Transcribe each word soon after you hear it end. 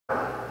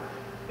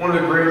one of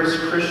the greatest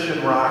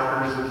Christian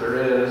rockers that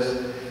there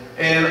is.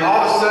 And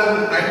all of a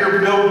sudden, I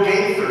hear Bill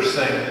Gaither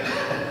singing.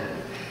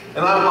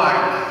 And I'm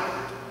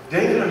like,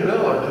 David and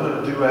Bill are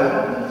doing a duet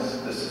on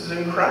this? This is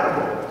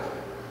incredible.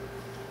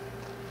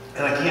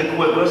 And I can't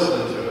quit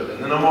listening to it.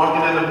 And then I'm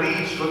walking on the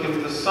beach looking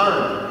at the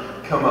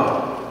sun come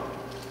up.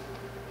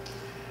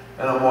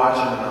 And I'm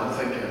watching and I'm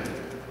thinking,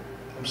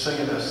 I'm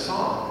singing this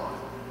song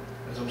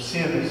as I'm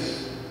seeing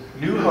this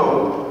new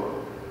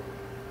hope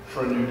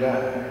for a new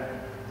day.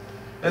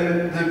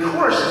 And the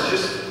chorus is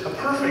just a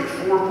perfect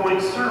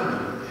 4-point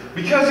sermon.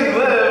 Because he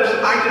lives,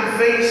 I can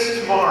face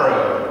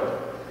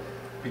tomorrow.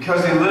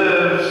 Because he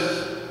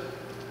lives,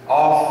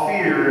 all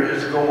fear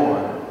is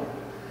gone.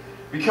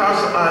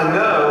 Because I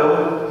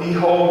know he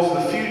holds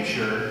the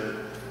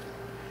future,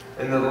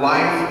 and that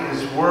life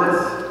is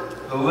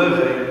worth the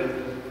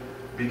living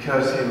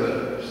because he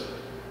lives.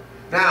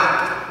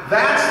 Now,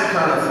 that's the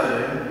kind of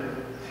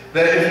thing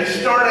that if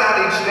you start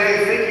out each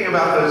day thinking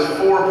about those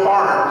 4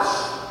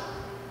 parts,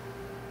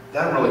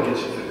 that really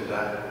gets you through the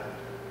day.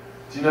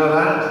 Do you know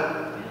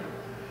that?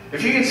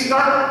 If you can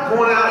start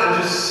going out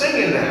and just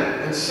singing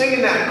that, and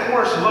singing that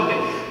chorus and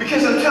looking,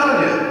 because I'm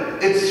telling you,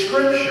 it's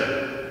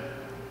Scripture.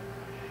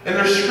 And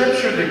there's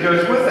Scripture that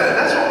goes with that. And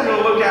that's what we're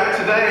going to look at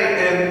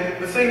today.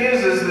 And the thing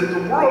is that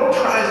the world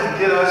tries to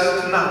get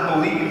us to not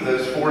believe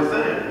those 4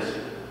 things.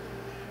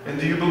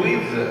 And do you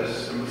believe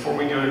this? And before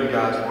we go into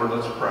God's Word,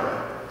 let's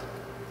pray.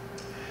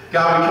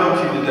 God, we come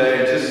to you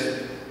today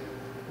just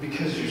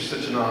because you're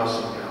such an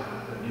awesome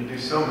God. And you do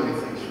so many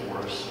things for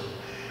us.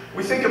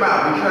 We think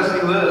about because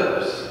he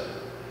lives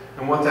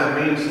and what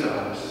that means to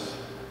us.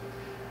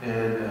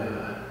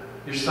 And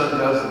your Son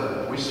does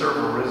live. We serve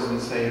a risen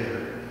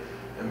Savior.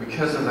 And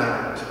because of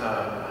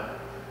that,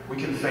 we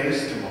can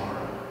face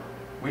tomorrow.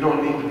 We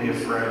don't need to be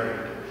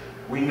afraid.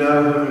 We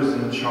know who is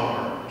in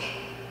charge.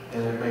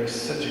 And it makes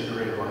such a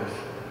great life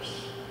for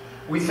us.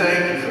 We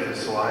thank you for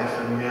this life,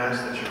 and we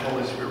ask that your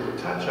Holy Spirit would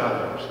touch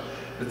others,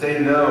 that they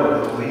know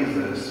and believe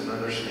this and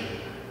understand.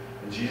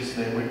 In Jesus'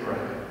 name we pray.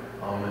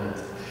 Amen.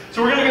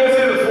 So we're going to go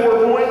through the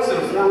 4 points in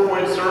a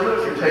 4-point sermon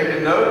if you're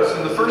taking notes.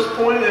 And the first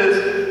point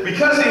is,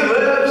 because he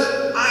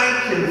lives,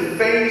 I can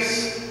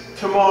face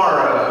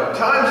tomorrow.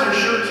 Times are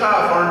sure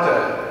tough, aren't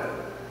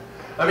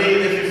they? I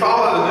mean, if you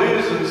follow the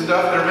news and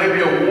stuff, there may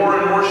be a war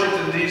in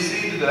Washington,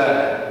 D.C.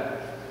 today.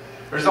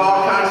 There's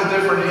all kinds of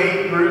different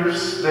hate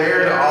groups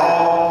there to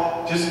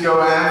all just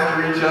go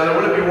after each other.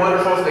 Wouldn't it be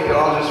wonderful if they could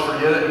all just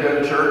forget it and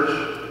go to church?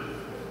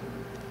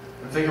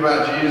 And think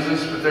about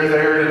Jesus, but they're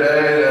there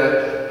today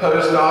to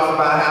post off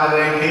about how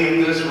they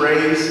hate this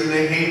race and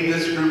they hate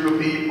this group of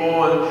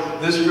people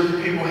and this group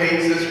of people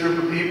hates this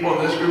group of people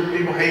and this group of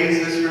people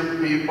hates this group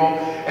of people,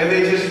 and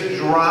they just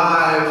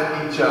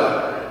drive each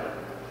other.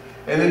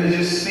 And then you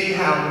just see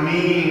how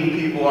mean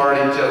people are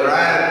to each other.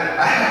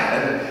 I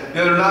had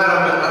the other night,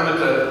 I'm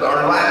at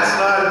our last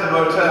night at the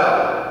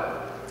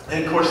motel.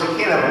 And of course, they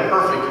can't have a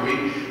perfect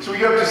week. So we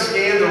go up to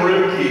scan the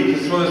room key,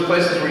 because it's one of those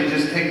places where you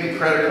just take the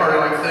credit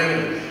card-like thing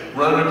and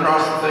run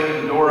across the thing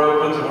and the door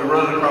opens and we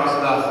run across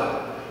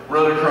nothing.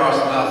 Run across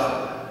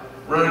nothing.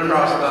 Run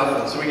across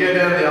nothing. So we go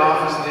down to the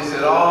office and they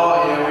said,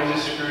 oh, yeah, we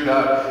just screwed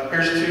up.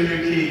 Here's 2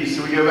 new keys.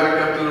 So we go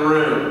back up to the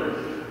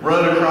room.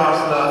 Run across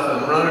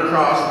nothing. Run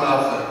across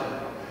nothing.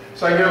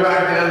 So I go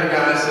back down, the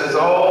guy says,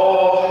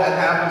 oh, that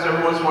happens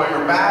every once in a while,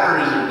 your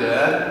batteries are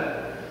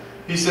dead.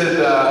 He said,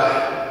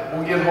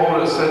 we'll get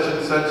hold of such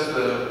and such,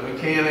 the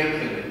mechanic,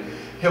 and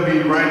he'll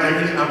be right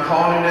there. I'm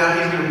calling him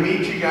now, he's going to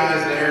meet you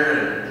guys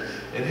there,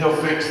 and he'll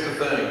fix the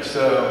thing.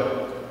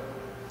 So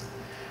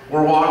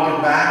we're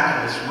walking back,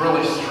 and this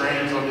really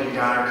strange looking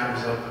guy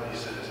comes up and he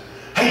says,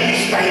 hey,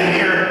 you staying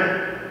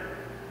here?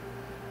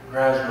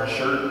 Grabs my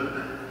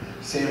shirt.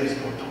 Sammy's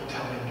going, don't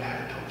tell him,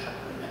 Dad, don't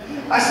tell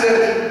him. I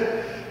said,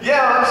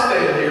 yeah, I'm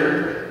staying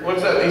here.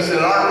 What's up? He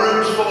said, our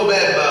room's full of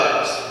bed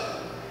bugs.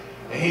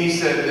 And he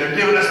said, they're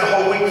giving us the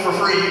whole week for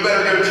free. You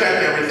better go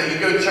check everything. You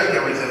go check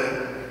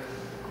everything.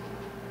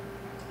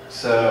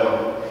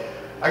 So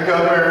I go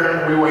up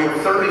there and we wait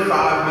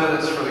 35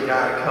 minutes for the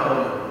guy to come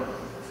and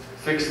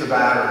fix the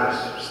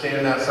batteries,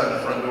 standing outside the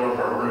front door of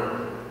our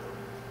room.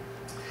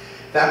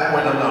 At that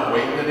point, I'm not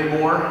waiting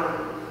anymore.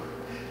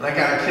 And I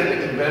got a kid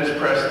that can bench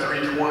press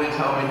 320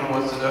 telling me he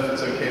wants to know if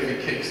it's okay if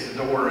he kicks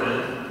the door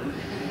in.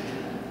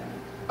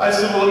 I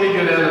said, well, let me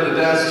go down to the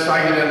desk. So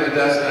I get down to the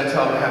desk and I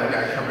tell him to have a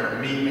guy come here and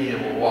meet me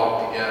and we'll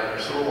walk together.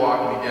 So we're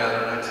walking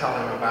together and I tell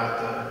him about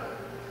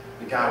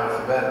the guy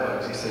with the bed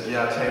bugs. He said,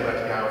 yeah, I'll tell you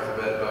about the guy with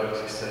the bed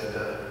bugs. He said,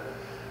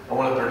 I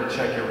went up there to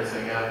check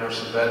everything out. There were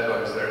some bed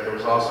bugs there. There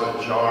was also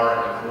a jar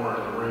in the corner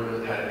of the room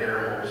that had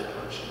air holes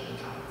punched in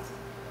the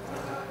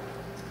top.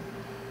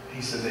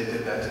 He said they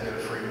did that to get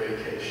a free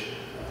vacation.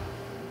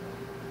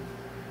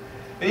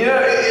 And you know,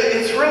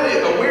 it's really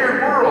a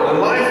weird world and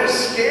life is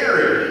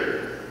scary.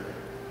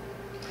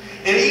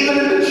 And even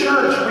in the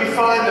church, we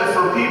find that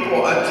for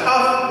people, a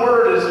tough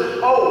word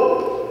is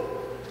hope.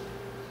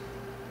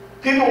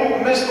 People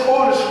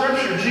misquote a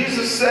scripture.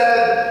 Jesus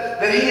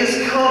said that he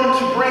has come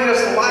to bring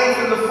us life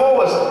in the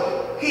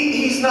fullest.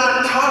 He's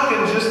not talking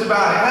just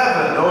about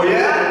heaven. Oh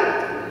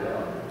yeah?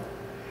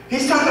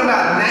 He's talking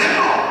about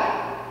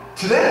now,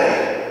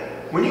 today,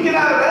 when you get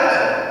out of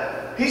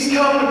bed. He's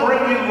come to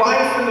bring you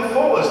life in the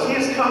fullest. He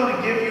has come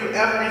to give you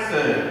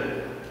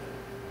everything.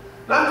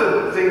 Not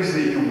the things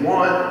that you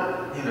want,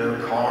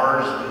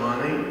 cars,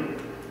 money.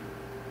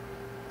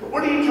 But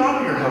where do you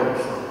draw your hope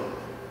from?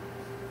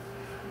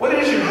 What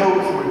is your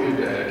hope for a good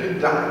day? A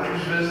good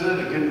doctor's visit,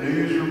 a good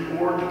news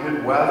report, a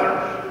good weather?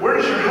 Where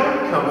does your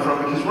hope come from?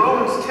 Because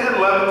Romans 10,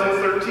 11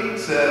 through 13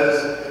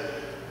 says,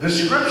 the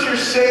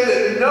scriptures say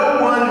that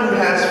no one who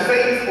has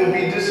faith will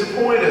be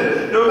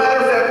disappointed, no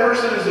matter if that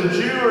person is a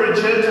Jew or a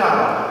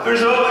Gentile.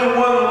 There's only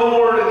one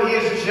Lord, and He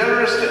is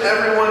generous to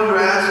everyone who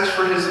asks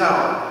for His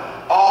help.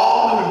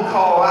 All who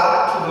call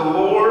out to the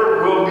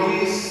Lord will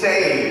be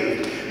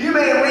saved. You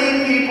may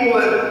read people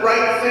that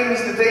write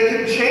things that they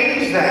can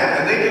change that,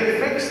 and they can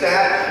fix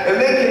that,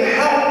 and they can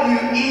help you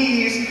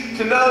ease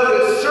to know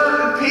that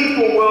certain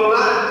people will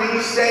not be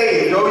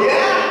saved. Oh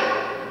yeah?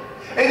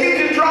 And you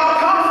can draw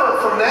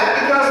comfort from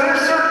that because there are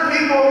certain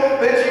people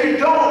that you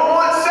don't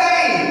want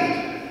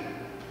saved.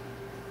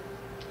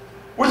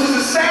 Which is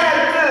a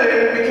sad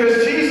thing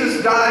because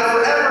Jesus died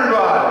for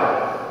everybody.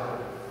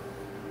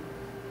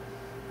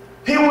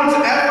 He wants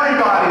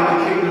everybody in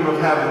the kingdom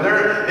of heaven.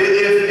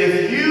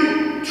 If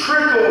you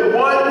trickle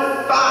one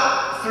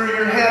thought through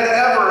your head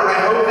ever, I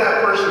hope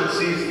that person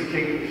sees the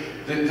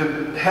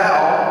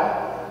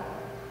hell.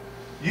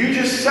 You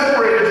just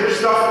separated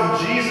yourself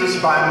from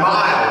Jesus by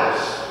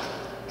miles.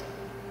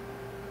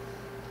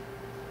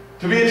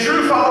 To be a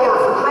true follower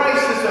for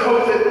Christ is to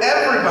hope that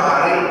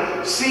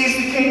everybody sees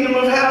the kingdom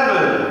of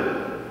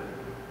heaven.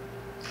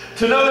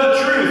 To know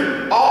the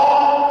truth,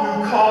 all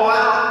who call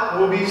out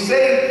will be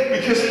saved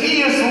because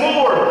He is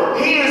Lord.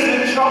 He is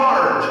in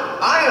charge.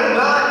 I am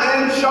not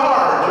in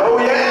charge. Oh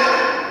yeah?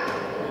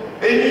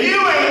 And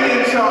you ain't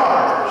in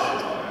charge.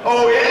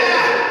 Oh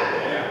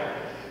yeah?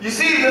 You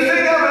see, the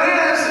thing of it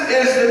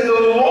is that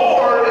the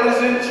Lord is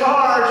in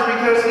charge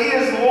because He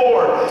is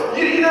Lord.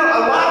 A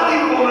lot of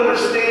people don't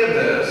understand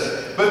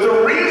this, but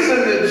the reason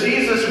that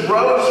Jesus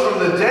rose from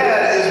the dead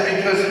is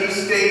because He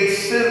stayed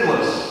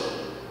sinless.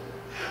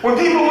 When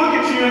people look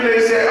at you and they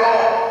say,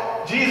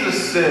 oh,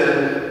 Jesus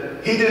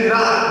sinned, He did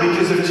not,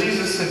 because if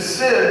Jesus had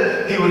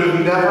sinned, He would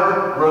have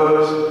never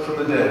rose from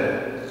the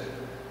dead.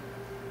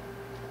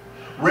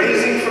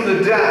 Raising from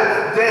the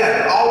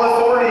dead, all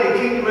authority in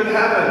kingdom in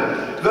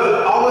heaven,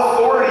 all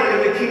authority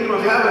in the kingdom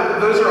of heaven,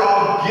 those are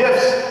all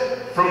gifts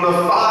from the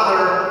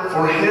Father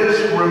for His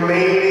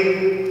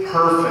remaining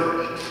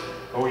perfect.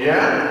 Oh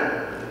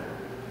yeah?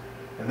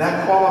 And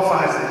that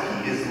qualifies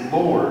that He is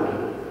Lord.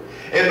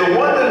 And the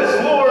one that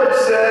is Lord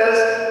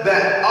says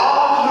that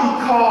all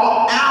who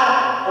call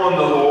out on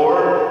the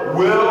Lord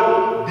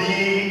will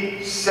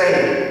be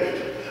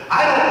saved.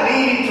 I don't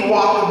need to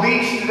walk the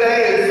beach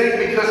today and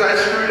think because I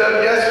screwed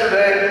up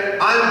yesterday,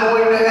 I'm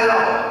going to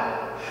hell.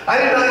 I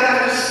do not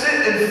have to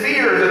sit in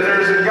fear that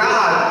there's a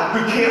God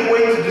who can't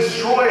wait to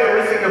destroy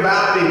everything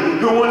about me,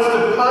 who wants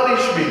to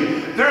punish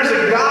me. There's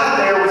a God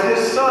there with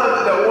His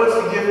Son that wants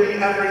to give me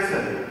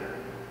everything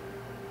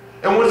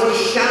and wants to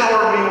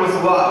shower me with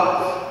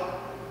love.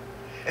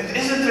 And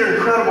isn't there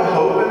incredible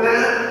hope in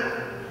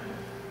that?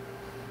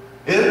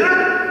 Isn't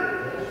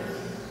there?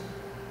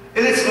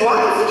 And it's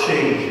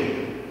life-changing.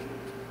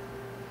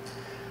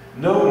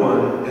 No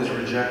one is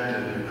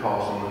rejected who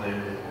calls on the name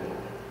of the Lord.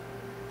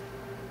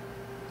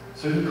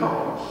 So who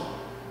calls?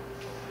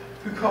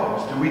 Who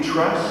calls? Do we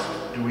trust?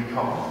 Do we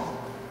call?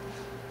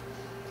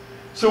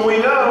 So we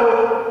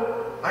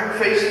know I can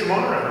face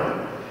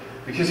tomorrow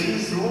because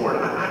He's Lord.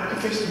 I can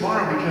face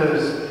tomorrow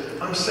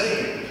because I'm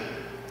saved.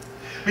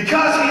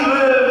 Because He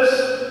lives,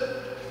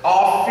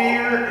 all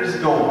fear is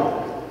gone.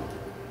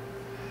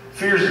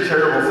 Fear is a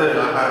terrible thing.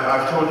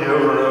 I've told you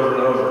over and over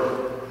and over.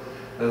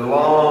 A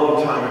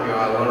long time ago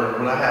I learned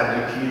when I had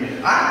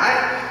leukemia. I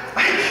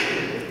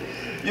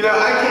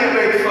can't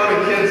make fun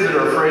of kids that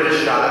are afraid of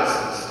shots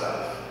and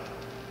stuff.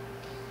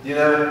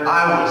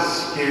 I was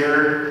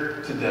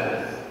scared to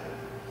death.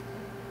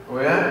 Oh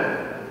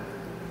yeah?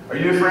 Are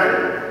you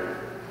afraid?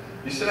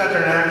 You sit out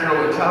there and act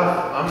really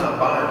tough. I'm not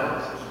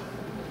buying it.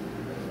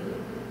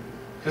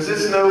 Because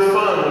it's no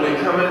fun when they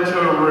come into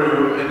a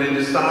room and they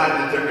decide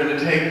that they're going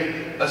to take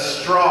a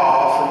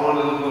straw from one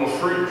of the little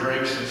fruit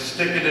drinks and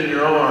stick it in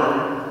your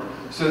arm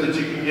so that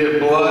you can get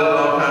blood and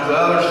all kinds of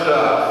other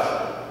stuff.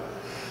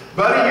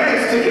 Buddy, you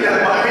ain't sticking that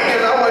in my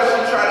hand. I watched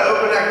you try to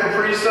open that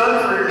Capri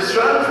Sun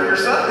for your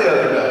son the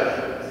other day.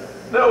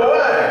 No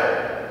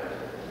way.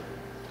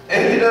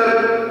 And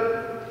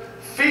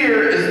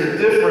fear is the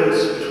difference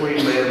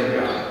between man and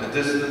God, the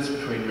distance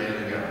between man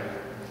and God.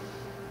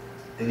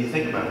 And you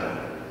think about that.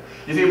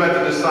 You think about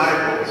the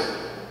disciples.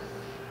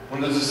 When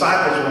the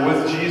disciples were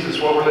with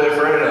Jesus, what were they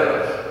afraid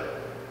of?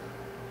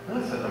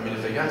 Nothing. I mean,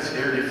 if they got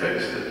scared, He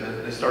fixed it.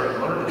 And they started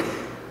learning.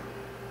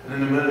 And then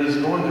the minute He's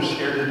going, they're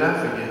scared to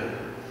death again.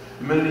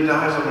 The minute He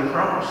dies on the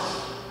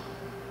cross,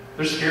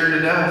 they're scared to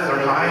death.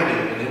 They're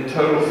hiding and in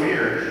total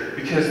fear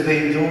because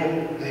they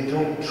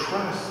don't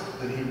trust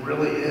that He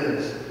really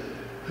is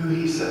who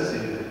He says He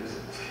is.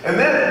 And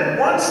then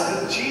once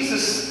the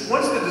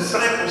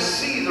disciples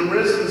see the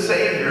risen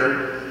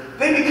Savior,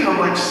 they become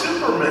like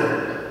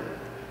Superman.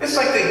 It's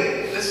like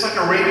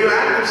a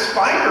radioactive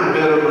spider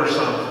bit them or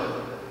something.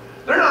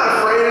 They're not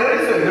afraid of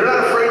anything. They're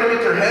not afraid to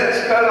get their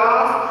heads cut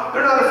off.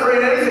 They're not afraid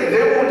of anything.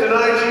 They won't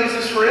deny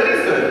Jesus for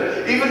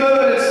anything. Even though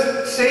that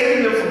it's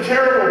saving them from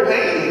terrible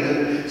pain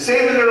and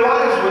saving their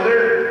lives, when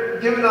they're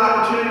given the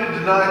opportunity to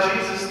deny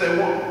Jesus, they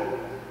won't.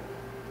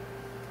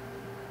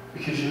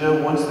 Because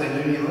once they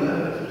knew He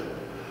lived,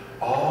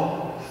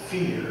 all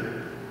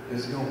fear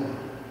is gone.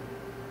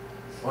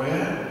 Oh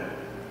yeah?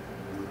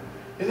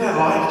 Isn't that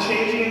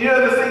life-changing?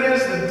 And the thing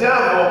is, the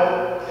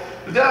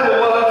devil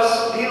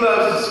loves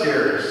to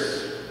scare us.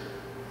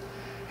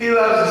 He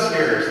loves to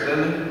scare us,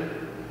 doesn't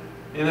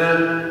he?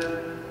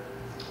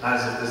 I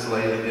was with this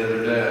lady the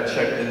other day. I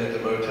checked in at the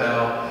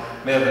motel.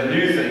 They have a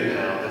new thing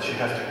now that you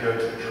have to go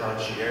to the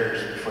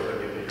concierge before they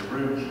give you your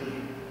room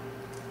key.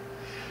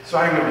 So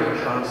I go to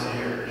the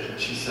concierge, and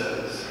she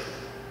says,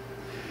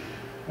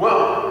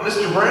 "Well,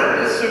 Mr.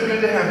 Brown, it's so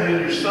good to have you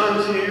and your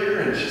sons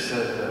here." And she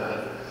said,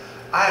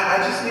 I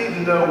just need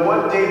to know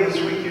what day this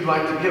week you'd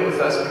like to get with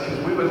us, because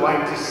we would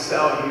like to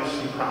sell you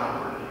some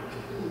property.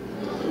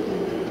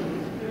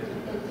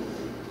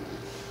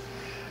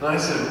 And I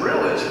said,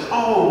 "Really?" She said,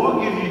 "Oh, we'll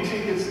give you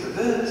tickets to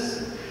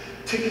this,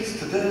 tickets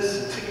to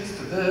this, and tickets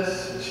to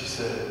this." And she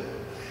said,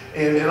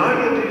 and all you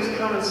have to do is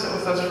come and sit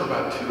with us for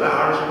about 2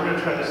 hours, and we're going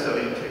to try to sell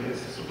you tickets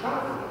to some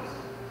property.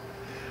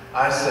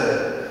 I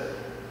said,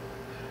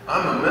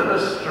 "I'm a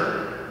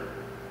minister."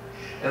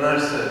 And I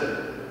said,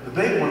 "The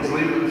big one's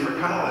leaving for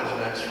college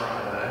next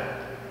Friday,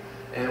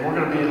 and we're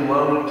going to be in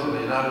loan to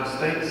the United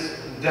States,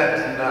 debt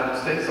to the United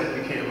States like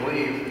we can't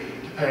believe,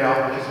 to pay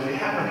off, because if you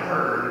haven't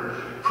heard,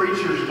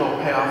 preachers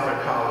don't pay off their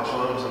college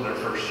loans in their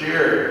first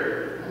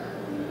year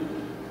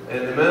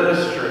in the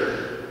ministry."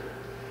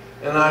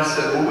 And I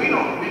said, "Well, we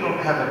don't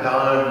have a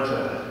dime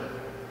to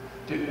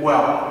do."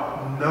 "Well,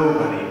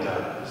 nobody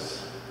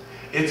does.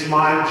 It's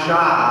my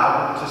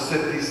job to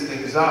set these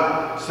things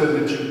up so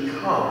that you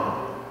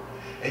come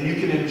and you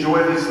can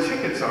enjoy these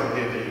tickets I'll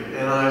give you."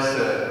 And I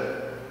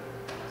said,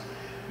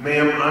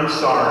 "Ma'am, I'm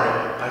sorry."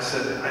 I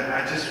said,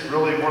 I just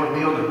really want to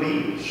be on the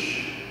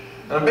beach.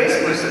 And I'm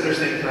basically sitting there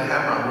saying, "Can I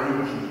have my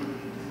room key?"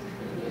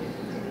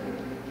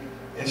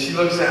 And she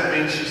looks at me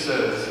and she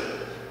says,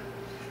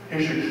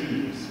 "Here's your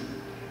keys.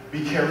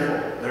 Be careful.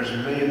 There's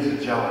millions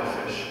of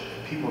jellyfish.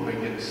 And people have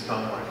been getting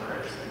stung like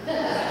crazy."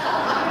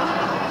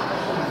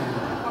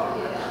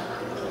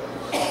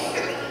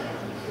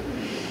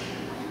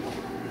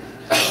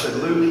 I said,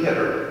 "Luke hit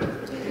her."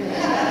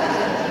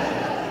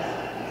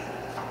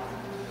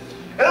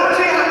 And I'm going to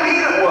tell you how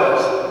mean it was.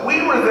 We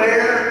were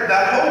there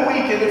that whole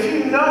weekend. If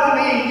you know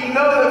me, you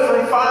know that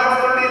from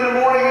 5:30 in the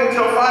morning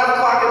until 5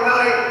 o'clock at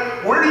night,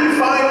 where do you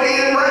find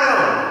Dan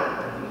Brown?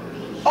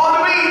 On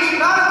the beach,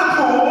 not at the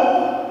pool,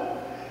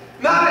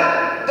 not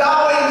at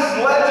Dolly's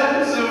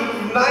Legends of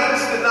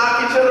nights that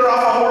knock each other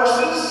off of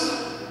horses.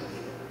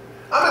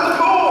 I'm at the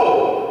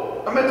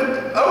pool. I'm at the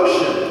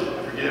ocean.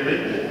 Forgive me.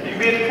 You can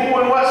be at the pool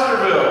in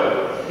Westerville.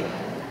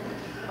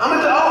 I'm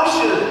at the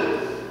ocean.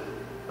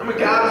 I'm at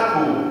God's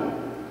pool.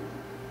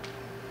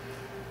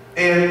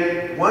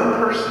 And one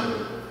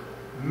person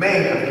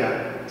may have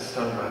gotten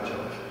stung by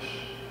jellyfish.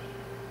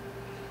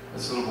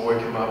 This little boy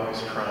came up, he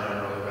was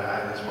crying really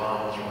bad, and his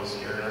mom was really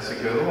scared. And I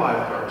said, "Go to the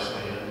lifeguard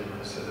stand." And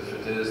I said, "If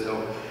it is,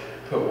 they'll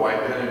put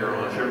white vinegar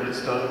on. If you ever get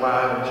stung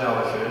by a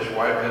jellyfish,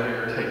 white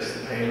vinegar takes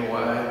the pain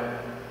away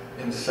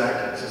in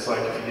seconds. It's like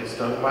if you get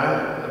stung by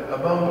a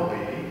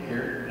bumblebee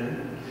here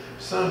in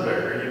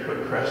Sunbury, you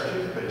put Crest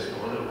toothpaste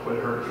on, it'll quit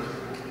hurting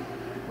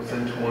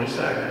within 20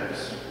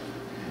 seconds.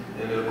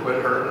 And it'll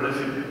quit hurting if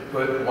you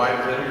put white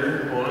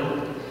vinegar on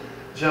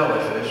a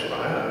jellyfish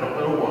by it. I don't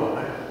know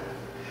why.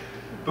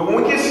 But when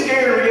we get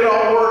scared, we get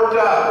all worked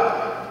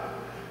up.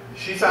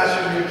 She thought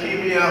she was going to keep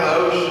me out of the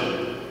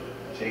ocean.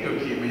 She ain't going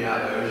to keep me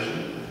out of the ocean.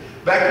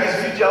 Becky's a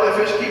few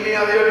jellyfish keep me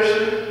out of the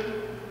ocean?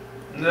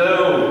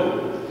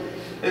 No.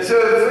 And so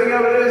the thing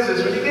of it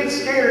is when you get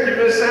scared, you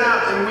miss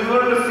out, and we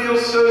learn to feel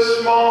so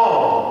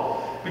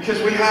small because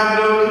we have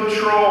no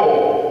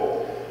control.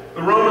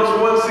 The Romans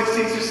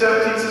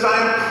 1:16-17 says, "I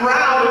am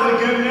proud of the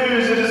good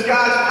news. It is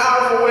God's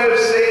powerful way of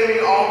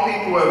saving all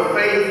people who have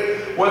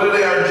faith, whether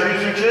they are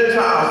Jews or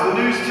Gentiles.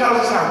 The news tells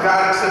us how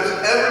God accepts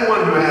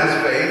everyone who has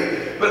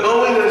faith, but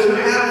only those who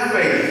have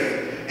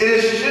faith. It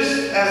is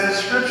just as the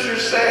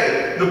scriptures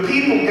say, the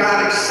people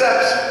God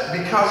accepts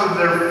because of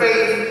their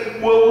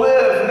faith will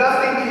live.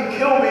 Nothing can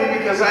kill me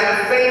because I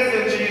have faith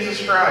in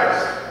Jesus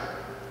Christ.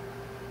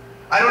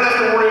 I don't have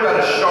to worry about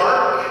a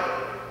shark.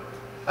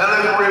 I don't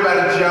have to worry about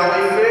a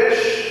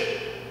jellyfish.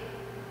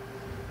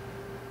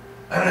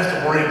 I don't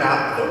have to worry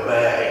about the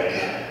Meg."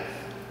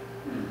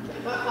 If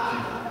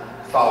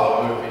you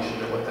follow movies, you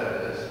know what that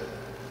is.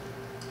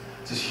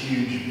 It's this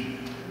huge,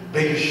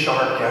 biggest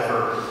shark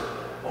ever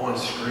on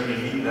screen,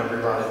 eating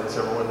everybody that's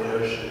ever in the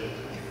ocean.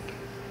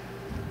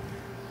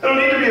 I don't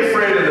need to be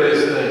afraid of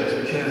those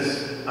things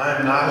because I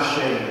am not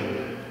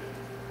ashamed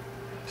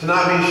To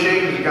not be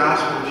ashamed of the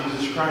gospel of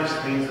Jesus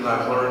Christ means that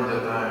I've learned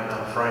that I am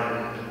not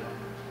frightened.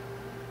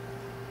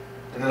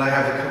 And that I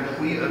have the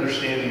complete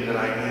understanding that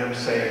I am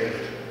saved.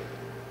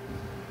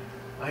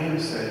 I am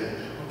saved.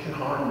 What can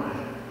harm me?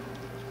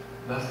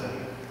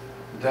 Nothing.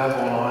 The devil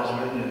and all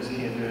his minions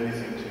can't do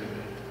anything to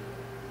me.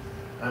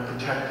 I'm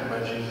protected by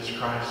Jesus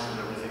Christ in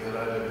everything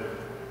that I do.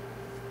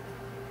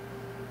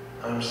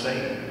 I'm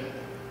saved.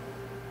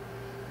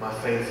 My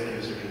faith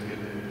gives me good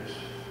news.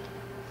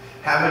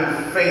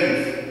 Having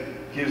faith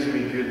gives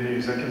me good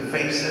news. I can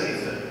face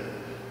anything.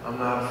 I'm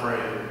not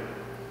afraid.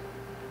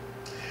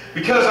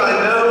 Because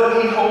I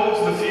know He holds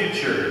the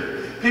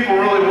future. People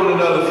really want to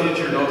know the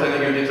future, don't they? They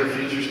go get their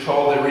futures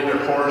told. They read their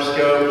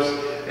horoscopes.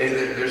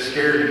 They're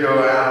scared to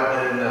go out.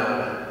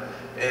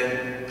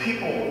 And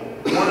people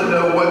want to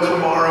know what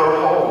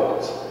tomorrow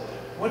holds.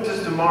 What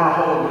does tomorrow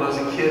hold? When I was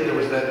a kid, there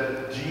was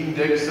that Jean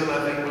Dixon,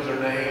 I think was her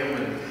name.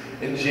 And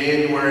in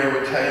January, it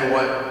would tell you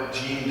what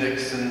Jean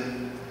Dixon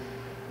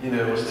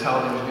was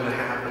telling you was going to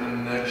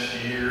happen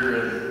next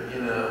year,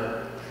 and,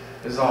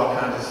 there's all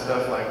kinds of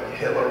stuff like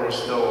Hitler was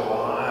still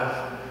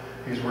alive.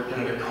 He was working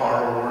at a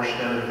car wash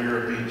down at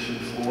Vero Beach in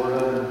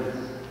Florida,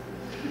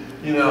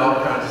 and, all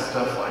kinds of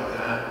stuff like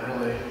that,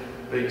 really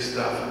big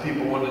stuff. And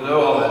people wanted to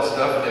know all that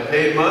stuff, and they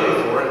paid money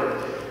for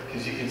it,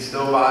 because you can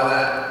still buy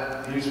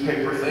that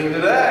newspaper thing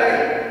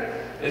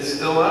today. It's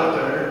still out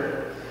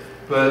there.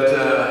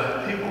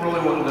 But people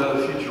really want to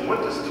know the future.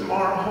 What does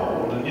tomorrow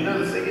hold? And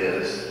the thing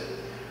is,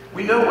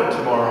 we know what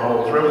tomorrow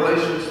holds.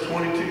 Revelations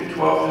 22,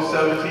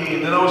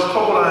 12-17. Then I was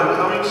told, I am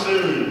coming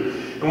soon.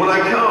 And when I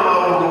come, I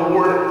will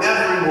reward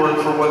everyone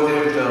for what they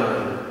have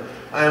done.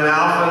 I am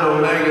Alpha and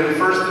Omega, the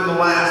first and the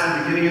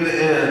last, the beginning and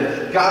the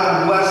end.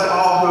 God will bless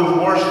all who have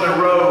washed their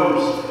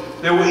robes.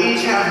 They will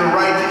each have the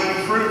right to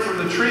eat fruit from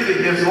the tree that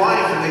gives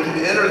life, and they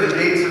can enter the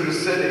gates of the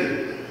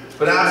city.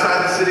 But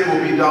outside the city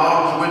will be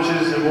dogs,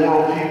 witches,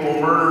 immoral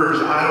people,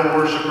 murderers, idol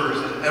worshippers,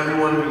 and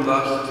everyone who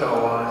loves to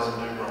tell lies and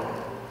do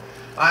wrong.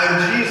 I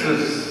am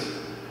Jesus,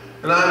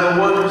 and I am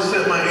the one who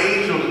sent my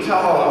angel to tell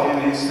all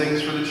of you these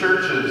things for the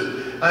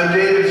churches. I am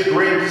David's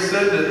great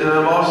descendant, and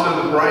I am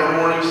also the bright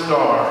morning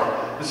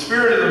star. The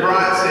Spirit and the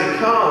bride say,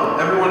 come.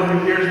 Everyone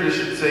who hears this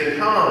should say,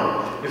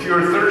 come. If you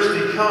are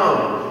thirsty,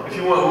 come. If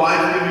you want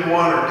life-giving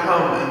water,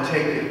 come and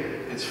take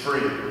it. It's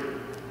free.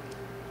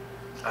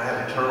 I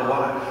have eternal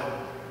life.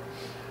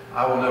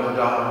 I will never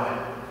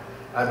die.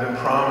 I've been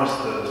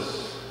promised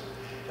this,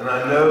 and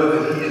I know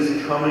that He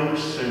is coming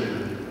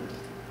soon.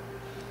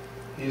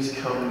 He is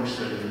coming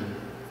soon.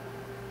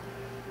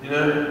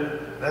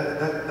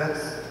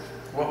 That's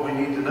what we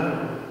need to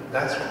know.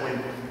 That's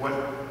what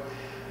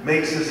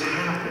makes us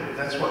happy.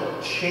 That's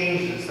what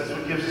changes. That's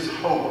what gives us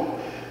hope.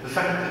 The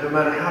fact that no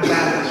matter how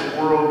bad this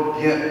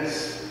world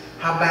gets,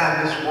 how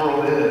bad this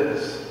world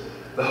is,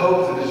 the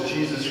hope that is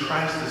Jesus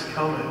Christ is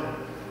coming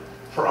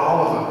for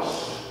all of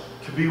us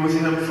to be with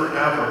Him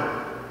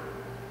forever.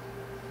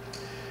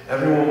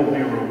 Everyone will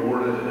be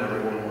rewarded and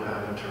everyone will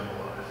have eternal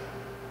life.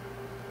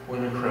 What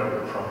an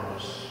incredible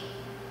promise.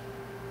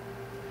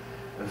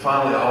 And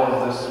finally, all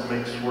of this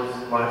makes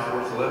life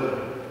worth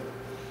living.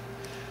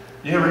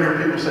 You ever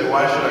hear people say,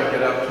 why should I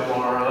get up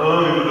tomorrow? I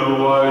don't even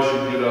know why I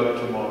should get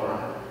up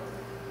tomorrow.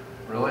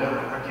 Really?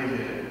 I'll give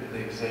you the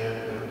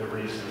example, the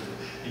reason.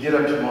 You get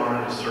up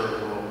tomorrow to serve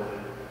the Lord.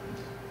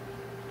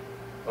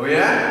 Oh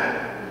yeah?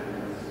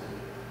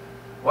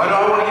 Why do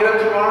I want to get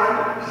up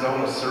tomorrow? Because I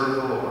want to serve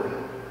the Lord.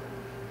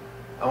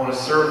 I want to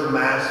serve the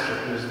Master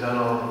who has done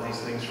all of these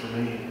things for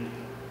me.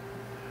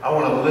 I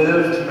want to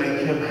live to make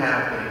Him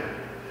happy.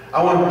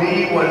 I want to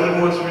be what He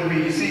wants me to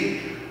be. You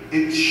see,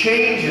 it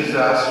changes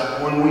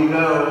us when we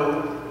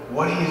know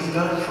what He's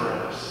done for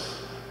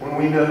us. When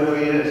we know who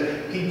He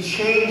is. He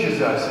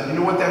changes us. And you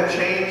know what that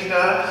change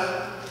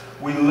does?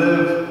 We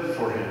live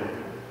for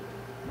Him.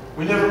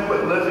 We never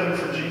quit living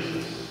for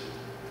Jesus.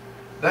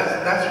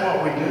 That's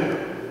what we do.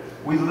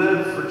 We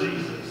live for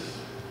Jesus.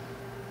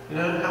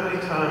 How many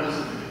times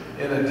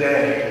in a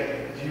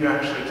day do you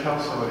actually tell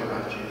somebody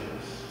about Jesus?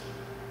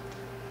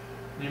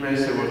 You may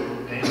say, well,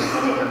 Daniel,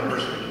 I'm not the kind of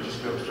person who can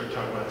just go and start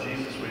talking about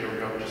Jesus. Will you ever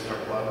go and just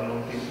start loving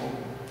on people?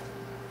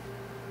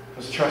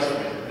 Because trust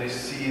me, they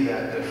see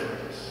that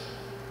difference.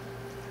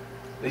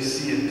 They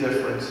see a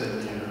difference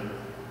in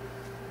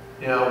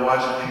you. I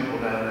watch people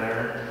down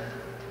there,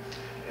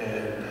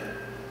 and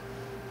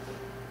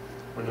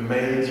when the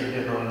maids are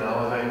getting on an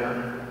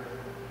elevator,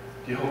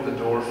 do you hold the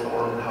door for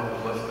them and help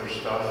them lift their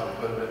stuff and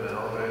put them in the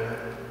elevator?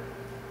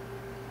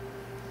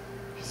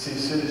 You see,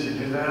 as soon as you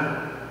do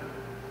that,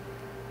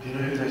 do you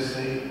know who they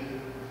see?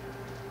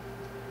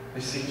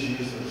 They see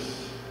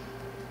Jesus.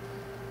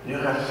 You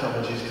don't have to tell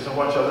them Jesus, because I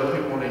watch other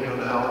people when they get on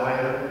the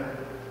elevator,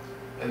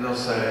 and they'll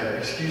say,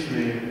 excuse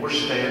me, we're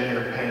staying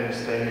here, paying to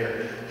stay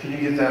here. Can you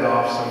get that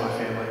off so my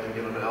family can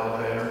get on the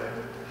elevator?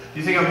 Do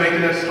you think I'm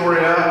making that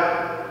story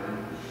up?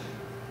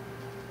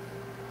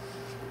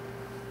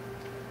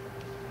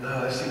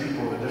 No, they see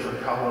people of a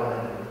different color,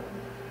 and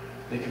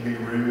they can be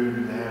rude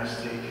and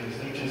nasty because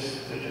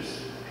they're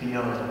just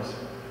peons.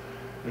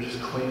 They're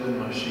just cleaning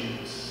my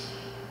sheets.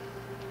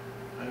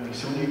 I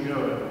So when you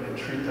go and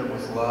treat them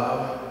with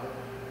love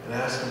and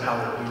ask them how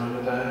they're doing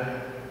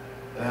today,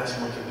 and ask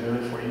them what they're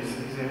doing for you, you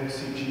think they don't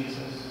see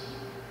Jesus?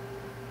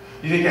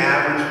 You think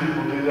average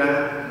people do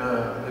that?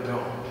 No, they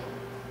don't.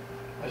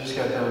 I just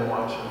got done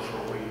watching for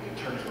a week. It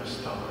turns my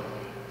stomach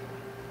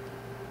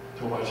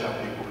to watch how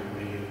people can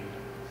be.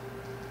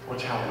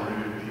 Watch how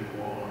rude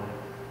people are.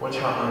 Watch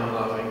how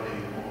unloving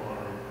people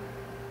are.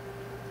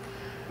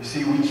 You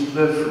see, we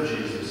live for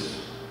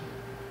Jesus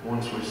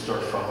once we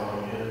start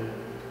following him.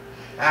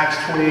 Acts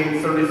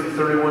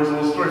 28:30-31 is a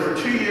little story. For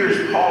 2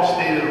 years, Paul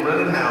stayed in a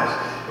rented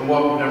house and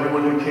welcomed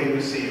everyone who came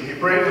to see him. He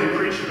bravely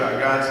preached about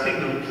God's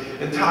kingdom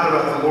and taught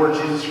about the Lord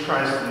Jesus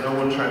Christ, and no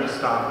one tried to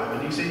stop him.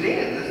 And you say,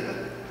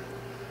 Dan,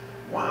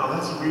 wow,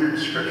 that's a weird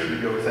scripture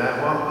to go with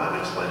that. Well, I'll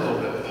explain a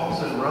little bit.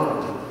 Paul's in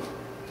Rome,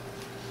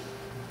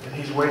 and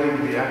he's waiting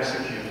to be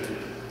executed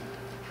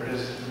for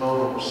his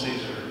moment with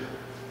Caesar,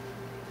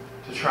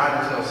 to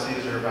try to tell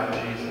Caesar about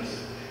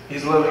Jesus.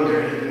 He's living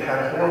there. He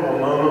had a horrible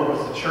moment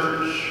with the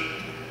church.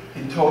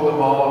 He told them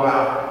all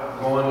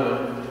about going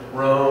to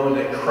Rome, and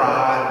they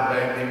cried and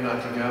begged him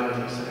not to go.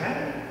 And he said,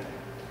 hey.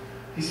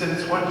 He said,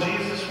 it's what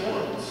Jesus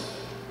wants.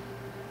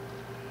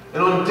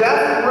 And on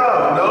death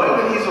row, knowing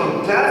that he's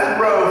on death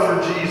row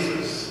for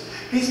Jesus,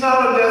 he's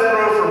not on death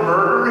row for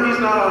murder, he's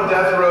not on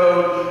death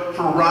row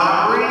for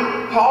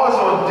robbery. Paul is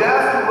on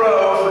death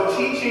row for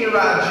teaching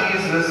about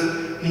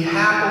Jesus. He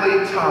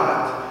happily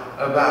taught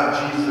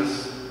about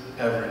Jesus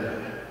every day.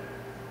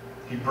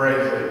 He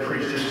bravely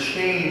preached. It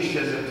changed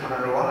his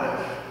entire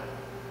life.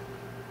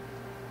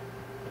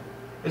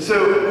 And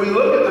so we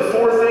look at the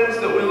 4 things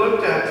that we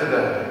looked at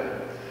today.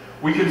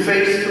 We can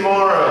face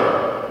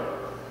tomorrow.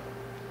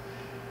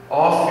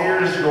 All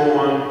fear is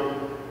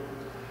gone.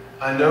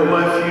 I know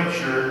my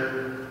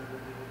future.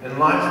 And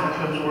life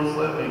becomes worth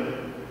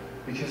living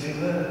because he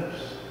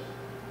lives.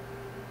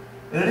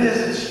 And it is.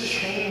 It's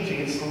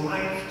changing. It's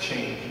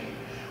life-changing.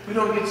 We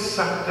don't get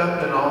sucked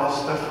up in all the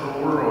stuff of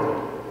the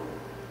world.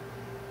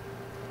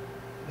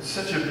 It's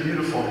such a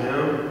beautiful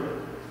hymn.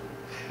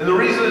 And the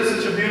reason it's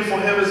such a beautiful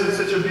hymn is it's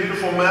such a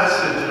beautiful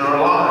message in our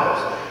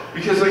lives.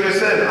 Because like I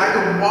said, I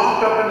can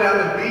walk up and down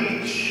the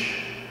beach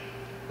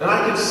and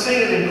I can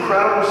sing an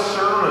incredible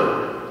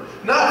sermon.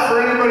 Not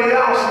for anybody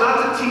else,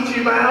 not to teach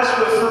anybody else,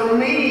 but for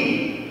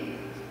me.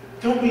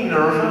 Don't be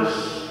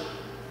nervous.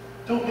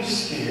 Don't be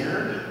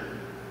scared.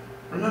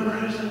 Remember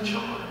who's in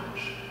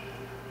charge.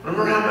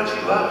 Remember how much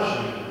he loves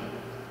you.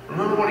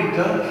 Remember what he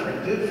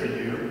did for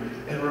you.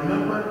 And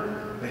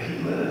remember that he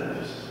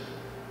lives.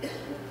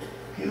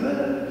 He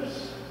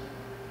lives.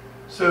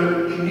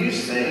 So can you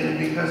sing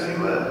because he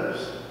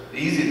lives?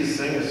 Easy to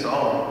sing a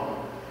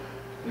song.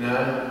 You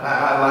know,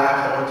 I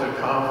laughed. I went to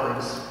a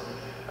conference.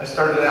 I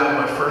started out in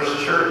my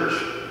first church,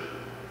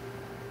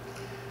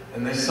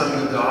 and they sung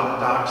the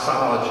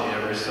doxology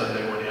every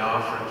Sunday when the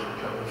offerings were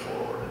coming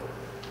forward.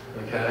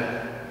 Okay?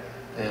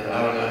 And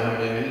I don't know how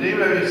many. Did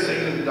anybody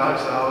sing the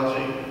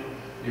doxology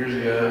years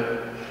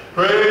ago?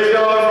 Praise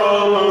God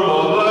from whom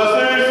all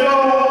blessings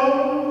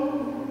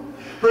flow.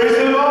 Praise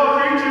him, all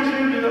creatures who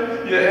do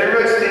not. You know,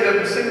 everybody stand up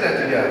and sing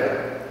that together.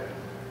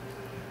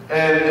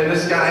 And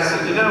this guy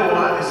said, you know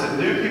what? He said,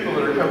 new people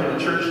that are coming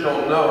to church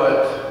don't know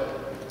it.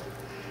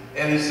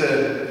 And he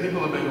said,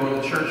 people that have been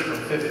going to church for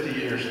 50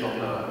 years don't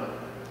know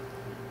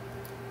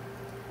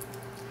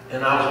it.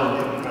 And I was one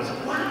of the people. I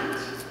said, what?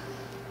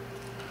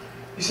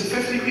 He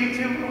said, 50 people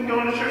who have been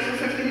going to church for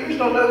 50 years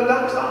don't know the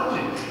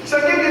doxology. He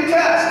said, I'll give you a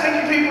test. Take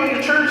your people in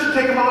your church and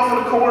take them off in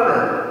a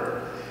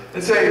corner.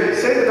 And say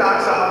the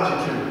doxology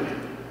to me.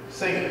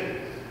 Sing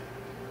it.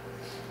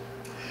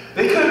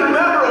 They couldn't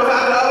remember it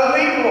without the other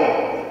people.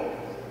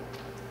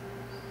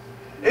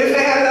 If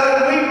they had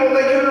other people,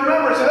 they couldn't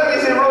remember it. So that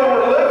means they really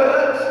weren't living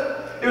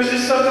it. It was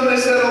just something they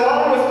said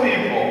along with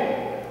people.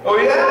 Oh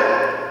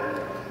yeah?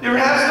 You ever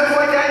have stuff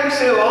like that you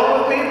say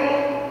along with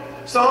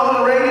people? Song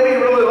on the radio you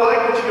really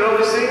like, but you can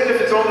only sing it if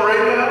it's on the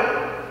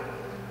radio?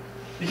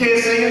 You can't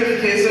sing it if you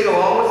can't sing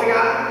along with the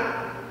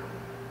guy?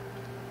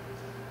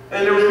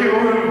 And there was people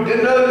who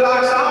didn't know the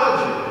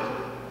doxology.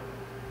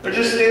 They're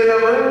just standing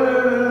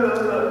there.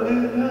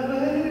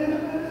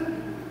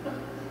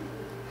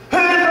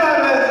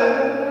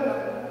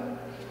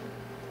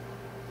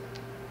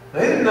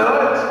 They didn't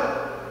know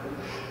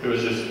it. It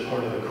was just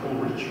part of the cool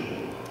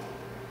ritual.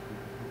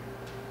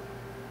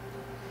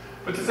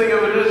 But the thing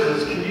of it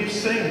is can you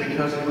sing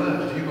because he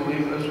lives? Do you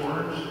believe those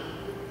words?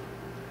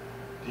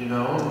 Do you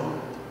know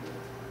them?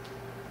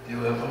 Do you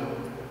live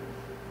them?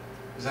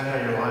 Is that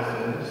how your life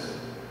is?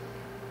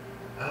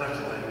 I don't have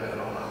to lay in bed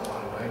all night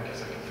wide awake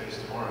because I can face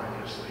tomorrow.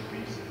 I can sleep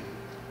easy.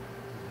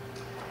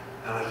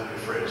 I don't have to be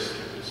afraid of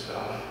stupid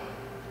stuff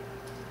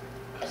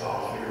because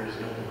all fear is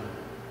gone.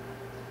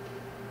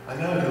 I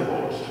know who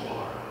holds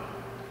tomorrow.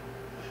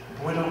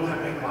 Boy, don't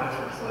that make life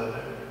worth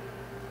living.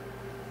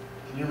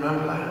 Can you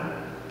remember that?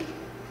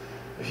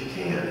 If you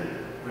can't,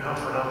 we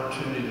offer an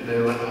opportunity today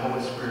to let the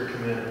Holy Spirit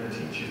come in and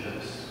teach you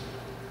this.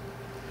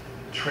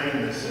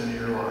 Train this into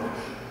your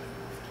life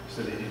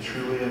so that you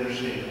truly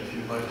understand. If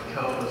you'd like to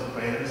come as the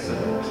band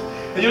sings,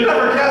 and you'll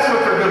never guess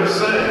what they're going to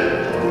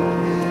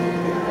sing.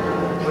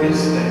 Please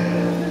stand.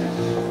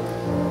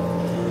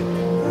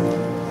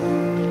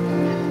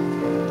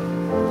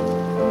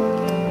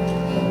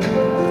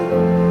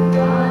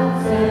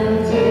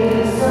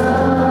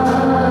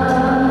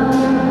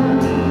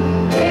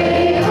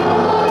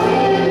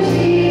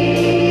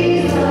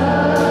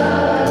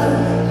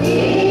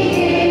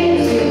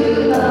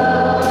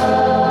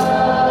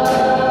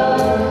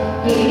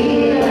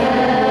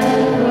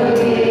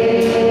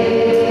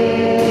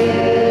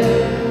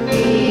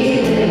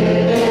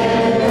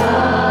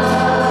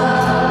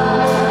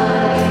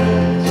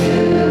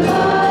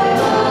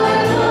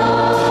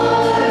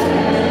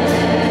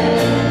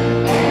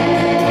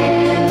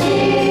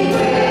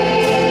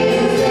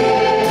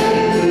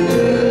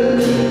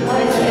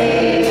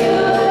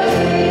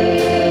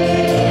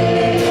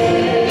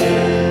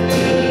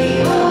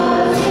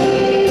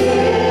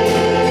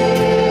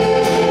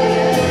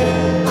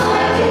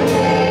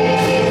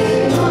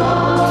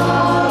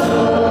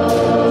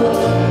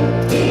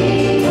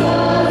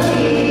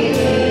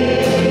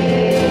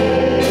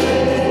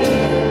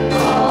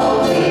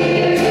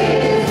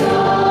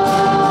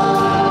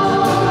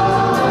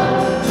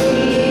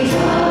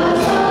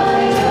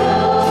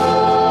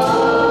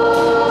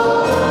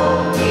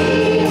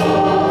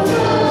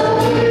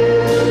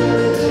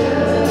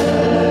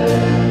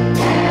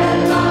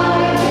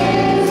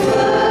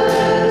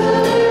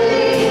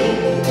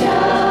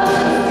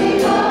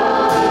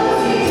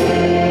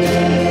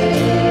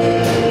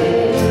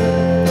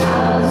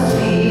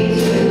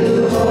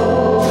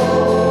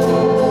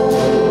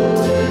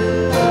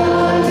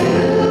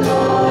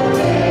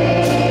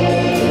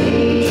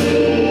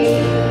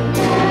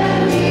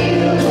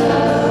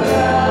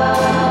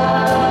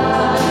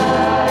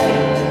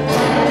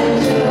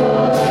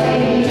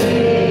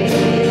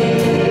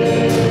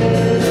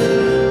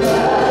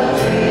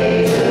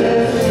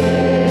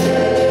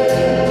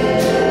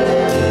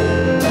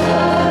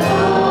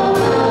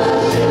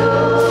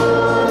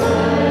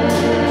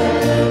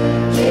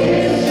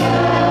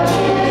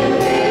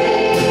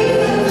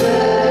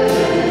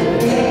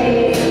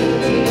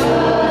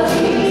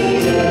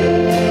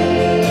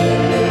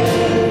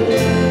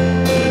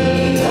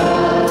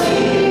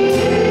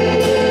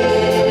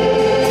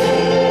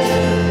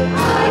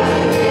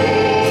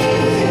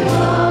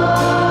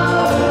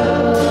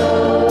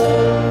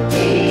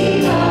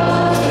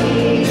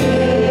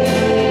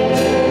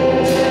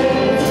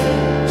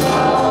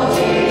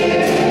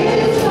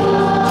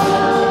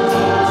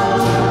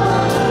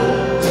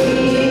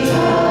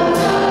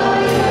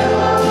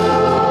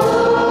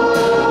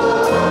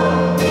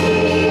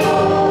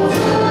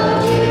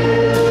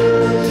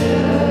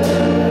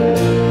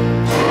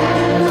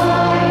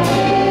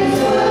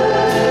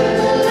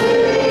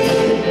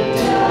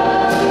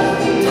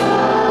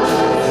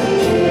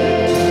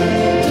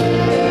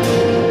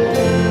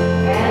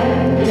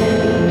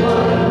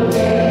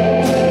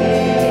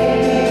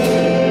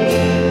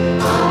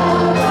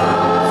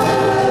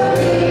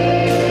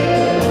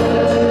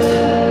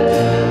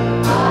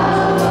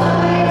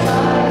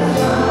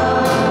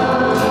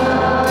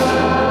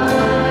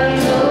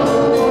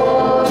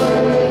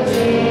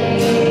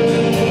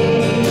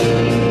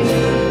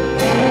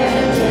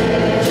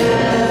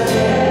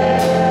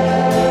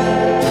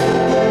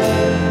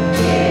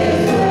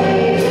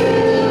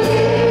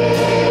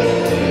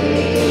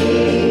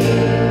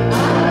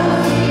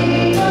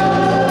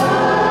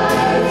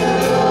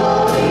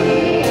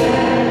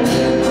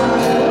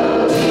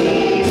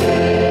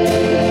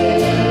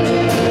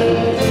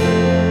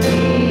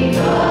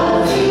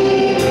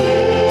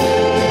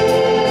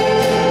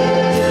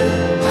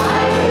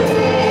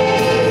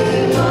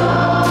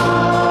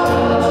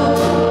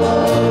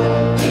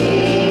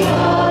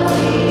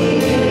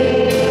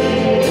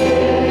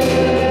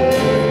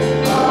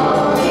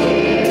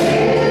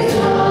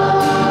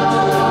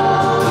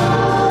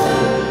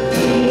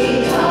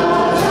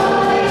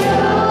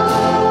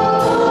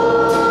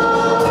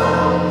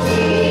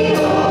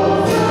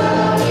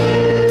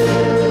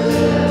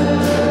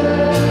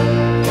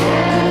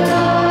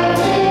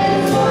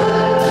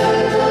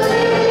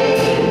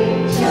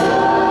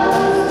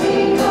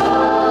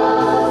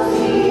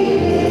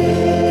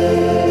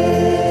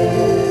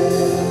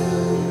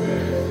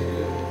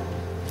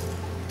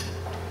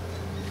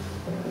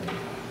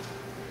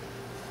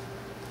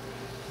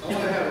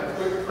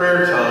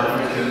 prayer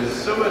time because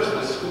so much of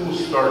the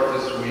schools start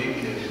this week,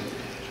 and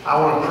I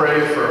want to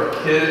pray for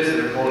our kids that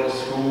are going to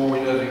school.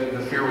 We know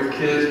the fear with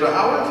kids, but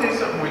I want to tell you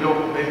something we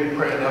don't maybe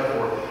pray enough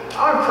for.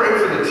 I want to pray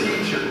for the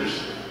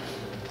teachers.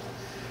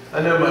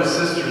 I know my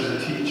sister's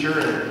a teacher,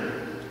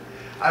 and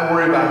I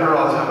worry about her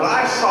all the time, but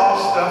I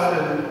saw stuff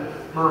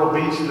in Myrtle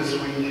Beach this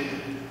week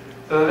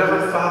that I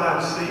never thought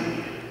I'd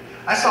see.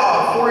 I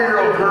saw a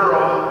 4-year-old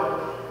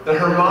girl that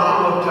her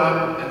mom looked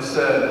up and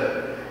said,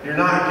 "You're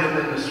not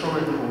getting in the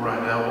swimming pool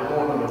right now. We're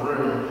going to the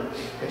room."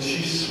 And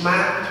she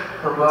smacked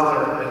her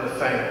mother in the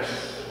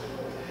face.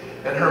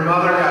 And her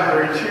mother got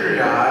very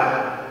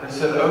teary-eyed and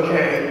said,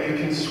 "Okay, you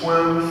can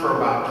swim for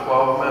about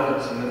 12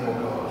 minutes and then we'll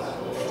go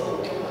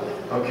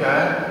on."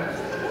 Okay?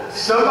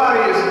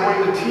 Somebody is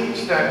going to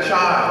teach that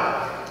child.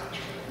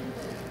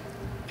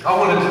 I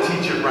wanted to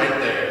teach it right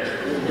there.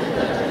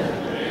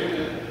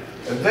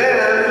 And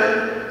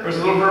then there was a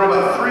little girl,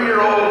 about a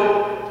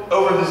 3-year-old,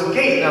 over this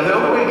gate. Now the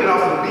only way to get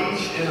off the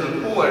beach into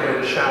the pool area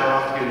to shower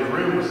off to get in your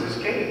room was this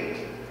gate.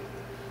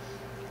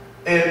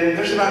 And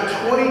there's about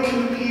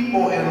 22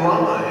 people in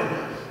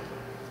line.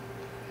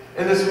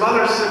 And this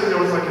mother's sitting there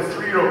with like a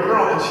 3-year-old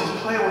girl, and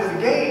she's playing with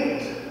the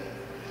gate.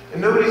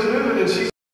 And nobody's moving, and she's